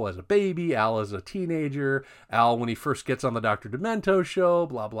Al as a baby, Al as a teenager, Al when he first gets on the Dr. Demento show,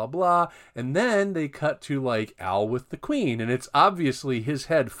 blah, blah, blah. And then they cut to like Al with the Queen, and it's obviously his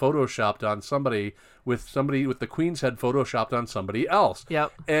head photoshopped on somebody with the Queen's head photoshopped on somebody else.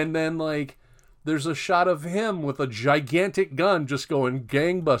 Yep. And then like there's a shot of him with a gigantic gun just going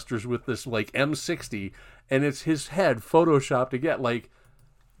gangbusters with this like M60, and it's his head photoshopped again, like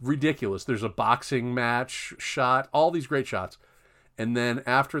ridiculous. There's a boxing match shot, all these great shots. And then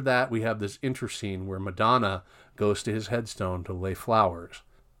after that, we have this interscene where Madonna goes to his headstone to lay flowers.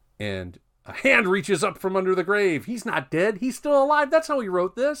 And a hand reaches up from under the grave. He's not dead. He's still alive. That's how he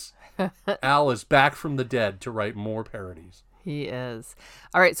wrote this. Al is back from the dead to write more parodies. He is.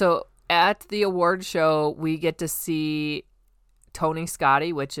 All right, so at the award show, we get to see Tony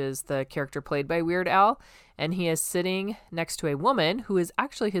Scotti, which is the character played by Weird Al, and he is sitting next to a woman who is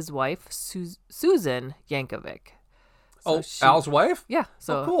actually his wife, Susan Yankovic. Al's wife? Yeah.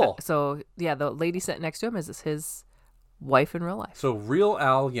 So cool. The lady sitting next to him is his wife in real life. So real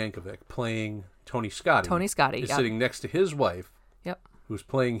Al Yankovic playing Tony Scotti. Tony Scotti is sitting next to his wife. Yep. Who's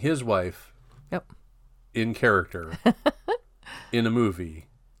playing his wife. Yep. In character in a movie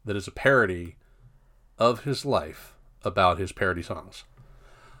that is a parody of his life about his parody songs.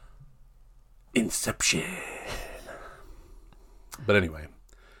 Inception. But anyway,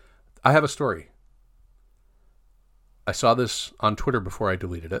 I have a story. I saw this on Twitter before I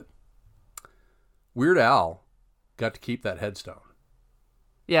deleted it. Weird Al got to keep that headstone.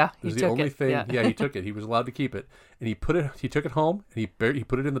 Yeah, it was the only thing. Yeah, he took it. He was allowed to keep it, and he took it home, and he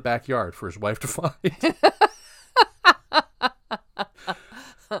put it in the backyard for his wife to find.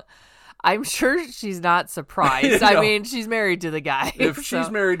 I'm sure she's not surprised. I mean, she's married to the guy. If she's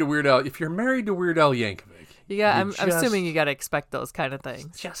married to Weird Al, if you're married to Weird Al Yankovic, I'm assuming you got to expect those kind of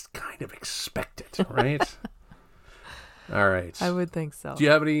things. Just kind of expect it, right? All right. I would think so. Do you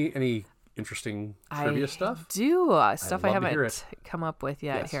have any interesting trivia stuff? I do. Stuff I haven't come up with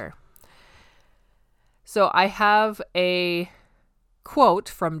yet here. So I have a quote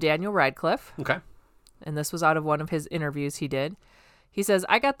from Daniel Radcliffe. Okay. And this was out of one of his interviews he did. He says,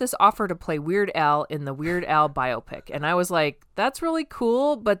 I got this offer to play Weird Al in the Weird Al biopic. And I was like, that's really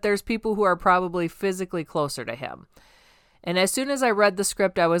cool, but there's people who are probably physically closer to him. And as soon as I read the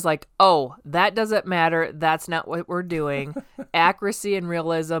script, I was like, oh, that doesn't matter. That's not what we're doing. Accuracy and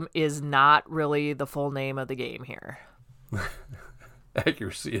realism is not really the full name of the game here.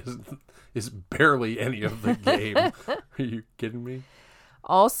 Accuracy is barely any of the game. Are you kidding me?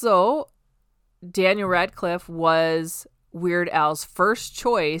 Also, Daniel Radcliffe was Weird Al's first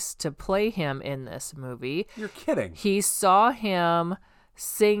choice to play him in this movie. You're kidding. He saw him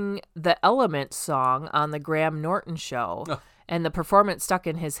sing the Element song on the Graham Norton show, and the performance stuck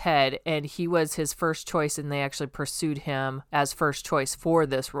in his head, and he was his first choice, and they actually pursued him as first choice for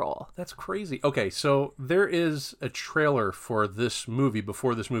this role. That's crazy. Okay, so there is a trailer for this movie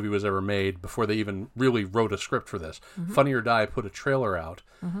before this movie was ever made, before they even really wrote a script for this. Mm-hmm. Funny or Die put a trailer out.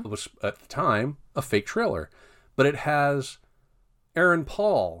 Mm-hmm. It was, at the time, a fake trailer. But it has Aaron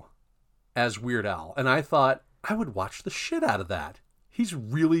Paul as Weird Al. And I thought, I would watch the shit out of that. He's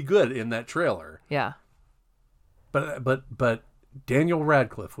really good in that trailer. Yeah. But Daniel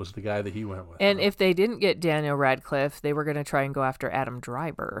Radcliffe was the guy that he went with. And if they didn't get Daniel Radcliffe, they were going to try and go after Adam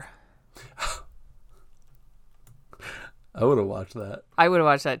Driver. I would have watched that. I would have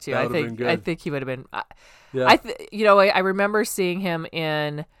watched that too. That I think he would have been. Yeah. I remember seeing him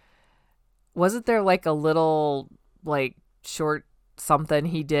in. Wasn't there like a little like short something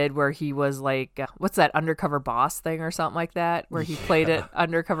he did where he was like, what's that, undercover boss thing or something like that, where he played it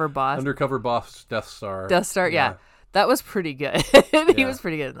undercover boss. Undercover boss Death Star. Yeah. That was pretty good. He was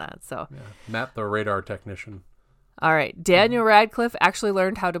pretty good in that. So Matt the radar technician. All right. Daniel Radcliffe actually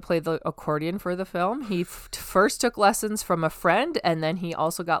learned how to play the accordion for the film. He first took lessons from a friend, and then he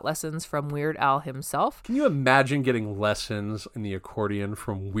also got lessons from Weird Al himself. Can you imagine getting lessons in the accordion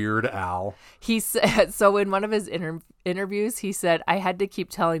from Weird Al? He said, so in one of his interviews, he said, I had to keep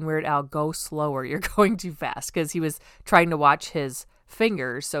telling Weird Al, go slower. You're going too fast, because he was trying to watch his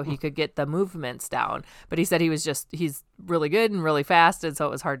fingers so he could get the movements down. But he said he's really good and really fast, and so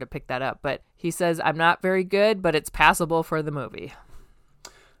it was hard to pick that up. But he says, I'm not very good, but it's passable for the movie.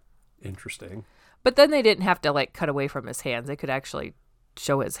 Interesting. But then they didn't have to like cut away from his hands. They could actually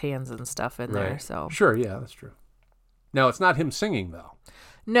show his hands and stuff in there. So sure, yeah, that's true. Now, it's not him singing, though.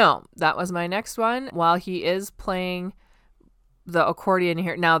 No, that was my next one. While he is playing the accordion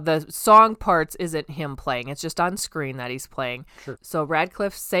here. Now, the song parts isn't him playing. It's just on screen that he's playing. Sure. So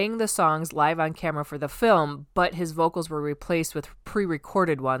Radcliffe sang the songs live on camera for the film, but his vocals were replaced with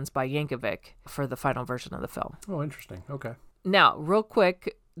pre-recorded ones by Yankovic for the final version of the film. Oh, interesting. Okay. Now, real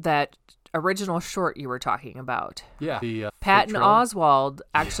quick, that original short you were talking about. Yeah. Patton Oswalt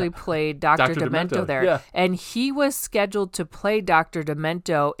actually played Dr. Demento there. Yeah. And he was scheduled to play Dr.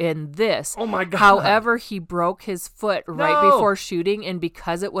 Demento in this. Oh my God. However, he broke his foot right before shooting, and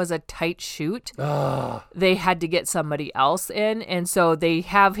because it was a tight shoot, they had to get somebody else in. And so they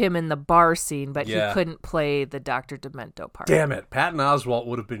have him in the bar scene, but he couldn't play the Dr. Demento part. Damn it. Patton Oswalt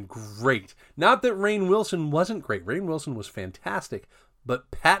would have been great. Not that Rainn Wilson wasn't great. Rainn Wilson was fantastic.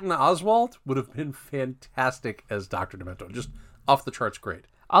 But Patton Oswalt would have been fantastic as Dr. Demento. Just off the charts great.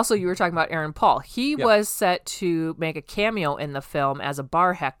 Also, you were talking about Aaron Paul. He was set to make a cameo in the film as a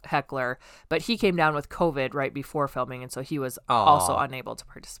bar heckler, but he came down with COVID right before filming, and so he was also unable to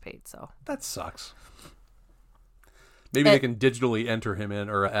participate. So that sucks. Maybe they can digitally enter him in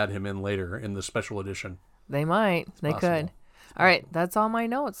or add him in later in the special edition. They might. They could. All right, that's all my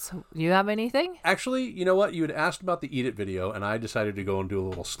notes. You have anything? Actually, you know what? You had asked about the Eat It video, and I decided to go and do a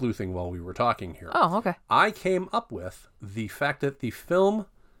little sleuthing while we were talking here. Oh, okay. I came up with the fact that the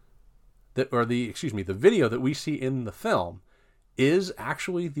video that we see in the film is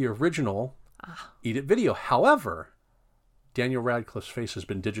actually the original Eat It video. However, Daniel Radcliffe's face has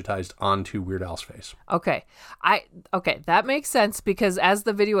been digitized onto Weird Al's face. Okay. That makes sense because as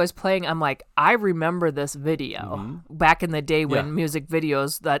the video is playing, I'm like, I remember this video back in the day when music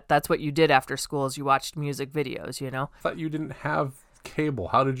videos, that's what you did after school is you watched music videos, you know? I thought you didn't have cable.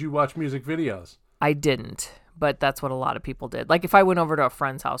 How did you watch music videos? I didn't, but that's what a lot of people did. Like if I went over to a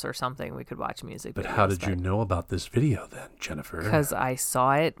friend's house or something, we could watch music videos. But how did you know about this video then, Jennifer? Because I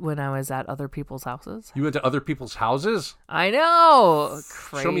saw it when I was at other people's houses. You went to other people's houses? I know.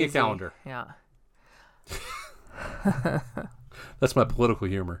 Crazy. Show me a calendar. Yeah. That's my political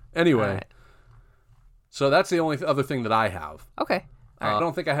humor. Anyway, so that's the only other thing that I have. Okay. I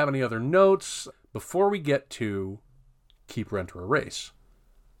don't think I have any other notes. Before we get to Keep, Rent, or Erase,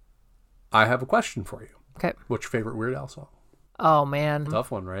 I have a question for you. Okay. What's your favorite Weird Al song? Oh, man.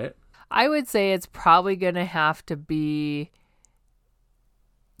 Tough one, right? I would say it's probably going to have to be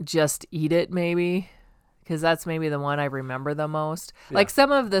Just Eat It, maybe. Because that's maybe the one I remember the most. Yeah. Like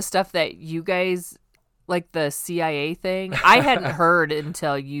some of the stuff that you guys, like the CIA thing, I hadn't heard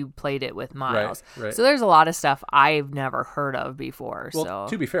until you played it with Miles. Right. So there's a lot of stuff I've never heard of before. Well,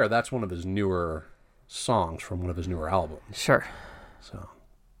 to be fair, that's one of his newer songs from one of his newer albums. Sure. So,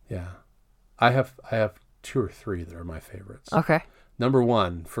 yeah. I have 2 or 3 that are my favorites. Okay. Number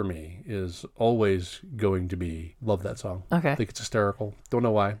 1 for me is always going to be Love That Song. Okay. I think it's hysterical. Don't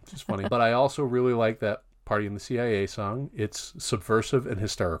know why. It's just funny. But I also really like that Party in the CIA song. It's subversive and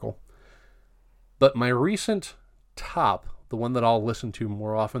hysterical. But my recent top, the one that I'll listen to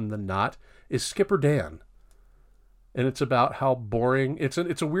more often than not, is Skipper Dan. And it's about how boring it's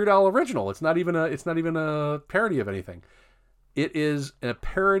a Weird Al original. It's not even a parody of anything. It is a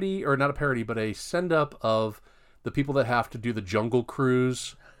parody, or not a parody, but a send-up of the people that have to do the Jungle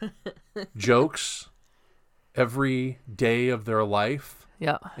Cruise jokes every day of their life.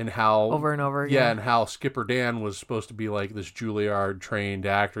 Yeah. And how... Over and over again. Yeah, and how Skipper Dan was supposed to be like this Juilliard-trained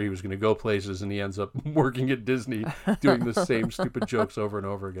actor. He was going to go places, and he ends up working at Disney doing the same stupid jokes over and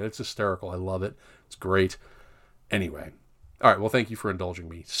over again. It's hysterical. I love it. It's great. Anyway. All right, well, thank you for indulging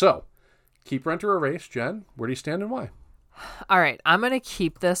me. So, Keep, Rent, or Erase. Jen, where do you stand and why? All right, I'm going to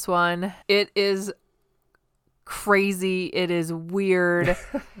keep this one. It is crazy. It is weird,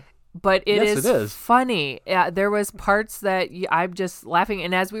 but it is funny. Yeah, there was parts that I'm just laughing.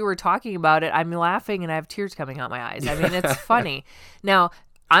 And as we were talking about it, I'm laughing and I have tears coming out my eyes. I mean, it's funny. Now,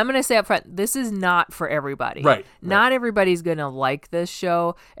 I'm going to say up front, this is not for everybody. Right. Not everybody's going to like this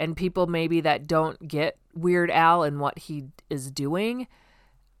show. And people maybe that don't get Weird Al and what he is doing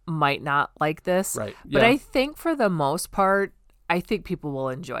might not like this. Right. But I think for the most part, I think people will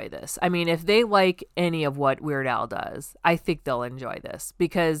enjoy this. I mean, if they like any of what Weird Al does, I think they'll enjoy this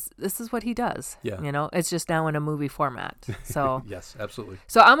because this is what he does. Yeah. You know, it's just now in a movie format. So yes, absolutely.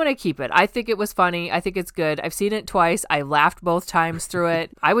 So I'm going to keep it. I think it was funny. I think it's good. I've seen it twice. I laughed both times through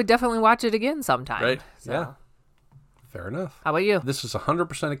it. I would definitely watch it again sometime. Right. So. Yeah. Fair enough. How about you? This is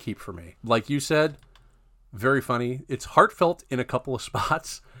 100% a keep for me. Like you said, very funny. It's heartfelt in a couple of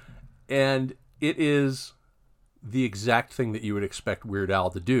spots. And it is the exact thing that you would expect Weird Al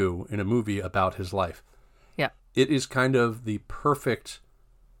to do in a movie about his life. Yeah. It is kind of the perfect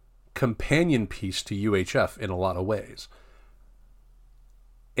companion piece to UHF in a lot of ways.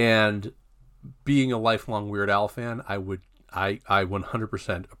 And being a lifelong Weird Al fan, I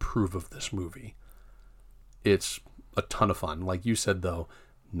 100% approve of this movie. It's a ton of fun. Like you said, though,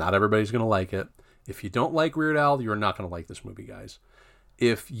 not everybody's going to like it. If you don't like Weird Al, you're not going to like this movie, guys.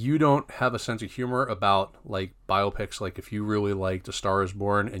 If you don't have a sense of humor about like biopics, like if you really liked A Star Is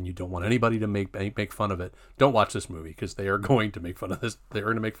Born and you don't want anybody to make fun of it, don't watch this movie because they are going to make fun of this. They're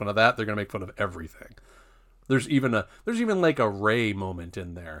going to make fun of that. They're going to make fun of everything. There's even like a Ray moment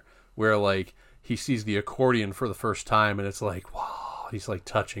in there where like he sees the accordion for the first time and it's like, wow, he's like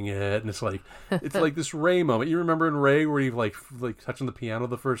touching it and it's like this Ray moment. You remember in Ray where he like touching the piano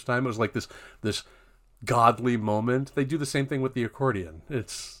the first time? It was like this godly moment. They do the same thing with the accordion.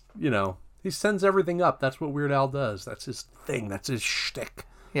 It's, you know, he sends everything up. That's what Weird Al does. That's his thing. That's his shtick.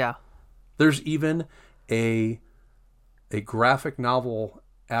 Yeah. There's even a graphic novel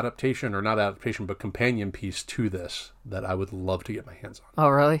adaptation, or not adaptation, but companion piece to this that I would love to get my hands on. Oh,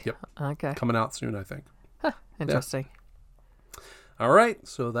 really? Yep. Okay. Coming out soon, I think. Huh, interesting. Yeah. All right.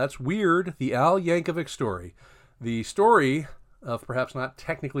 So that's Weird, the Al Yankovic story. The story of perhaps not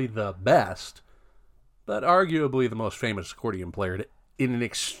technically the best, but arguably the most famous accordion player in an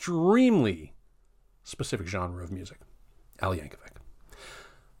extremely specific genre of music, Al Yankovic.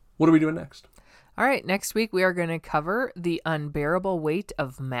 What are we doing next? All right, next week we are going to cover The Unbearable Weight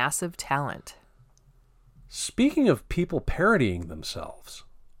of Massive Talent. Speaking of people parodying themselves,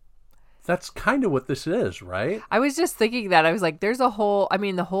 that's kind of what this is, right? I was just thinking that. I was like, there's the whole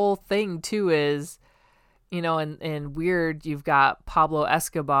thing too is, and weird, you've got Pablo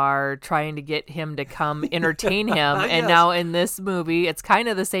Escobar trying to get him to come entertain him. Yes. And now in this movie, it's kind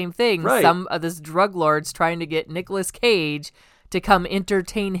of the same thing. Right. Some of this drug lord's trying to get Nicolas Cage to come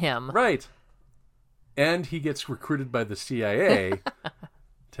entertain him. Right. And he gets recruited by the CIA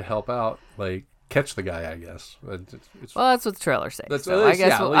to help out, catch the guy, I guess. Well, that's what the trailer's saying. So I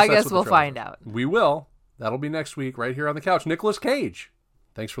guess we'll find out. We will. That'll be next week right here on the couch. Nicolas Cage.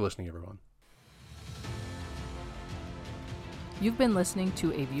 Thanks for listening, everyone. You've been listening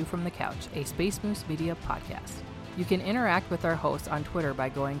to A View from the Couch, a Space Moose Media podcast. You can interact with our hosts on Twitter by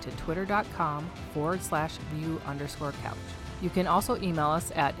going to twitter.com/view_couch. You can also email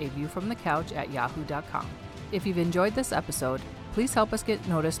us at aviewfromthecouch@yahoo.com. If you've enjoyed this episode, please help us get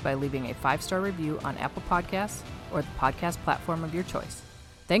noticed by leaving a 5-star review on Apple Podcasts or the podcast platform of your choice.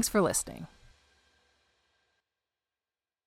 Thanks for listening.